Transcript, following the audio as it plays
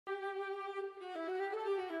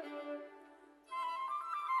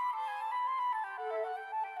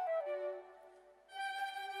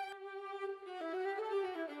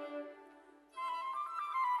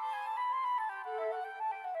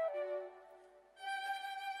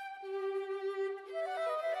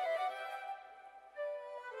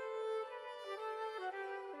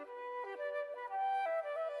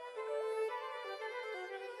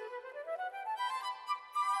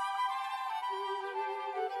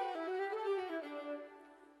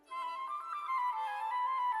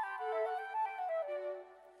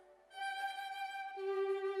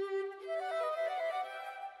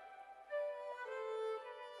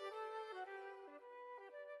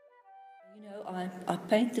I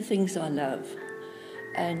paint the things I love,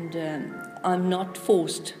 and I'm not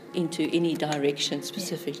forced into any direction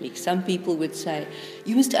specifically. Yeah. Some people would say,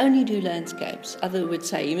 you must only do landscapes. Others would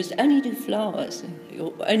say, you must only do flowers,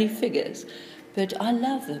 or only figures. But I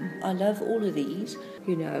love them. I love all of these.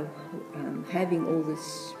 You know, having all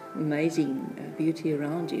this amazing beauty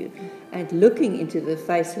around you and looking into the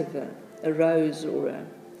face of a rose or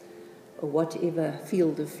whatever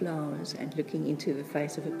field of flowers and looking into the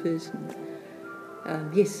face of a person.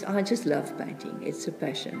 Yes, I just love painting. It's a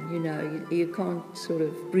passion. You know, you can't sort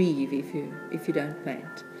of breathe if you don't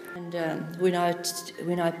paint. And when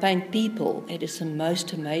I paint people, it is the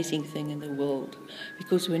most amazing thing in the world,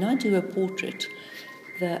 because when I do a portrait,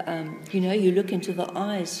 you look into the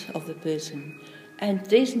eyes of the person, and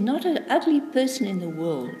there's not an ugly person in the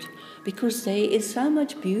world, because there is so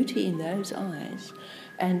much beauty in those eyes,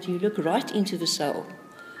 and you look right into the soul.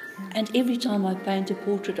 And every time I paint a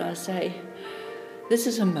portrait, I say, this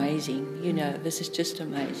is amazing, you know, this is just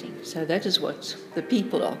amazing. So that is what the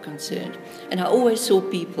people are concerned. And I always saw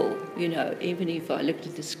people, you know, even if I looked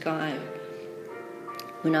at the sky,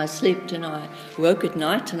 when I slept and I woke at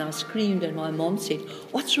night and I screamed and my mom said,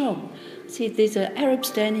 what's wrong? I said, there's an Arab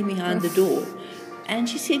standing behind the door. And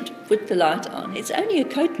she said, put the light on. It's only a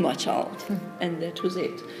coat, my child. And that was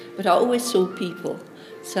it. But I always saw people.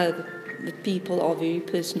 So the people are very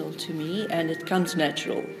personal to me, and it comes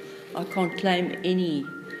natural. I can't claim any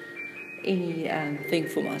thing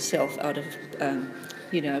for myself out of,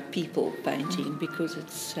 people painting, because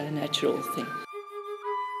it's a natural thing.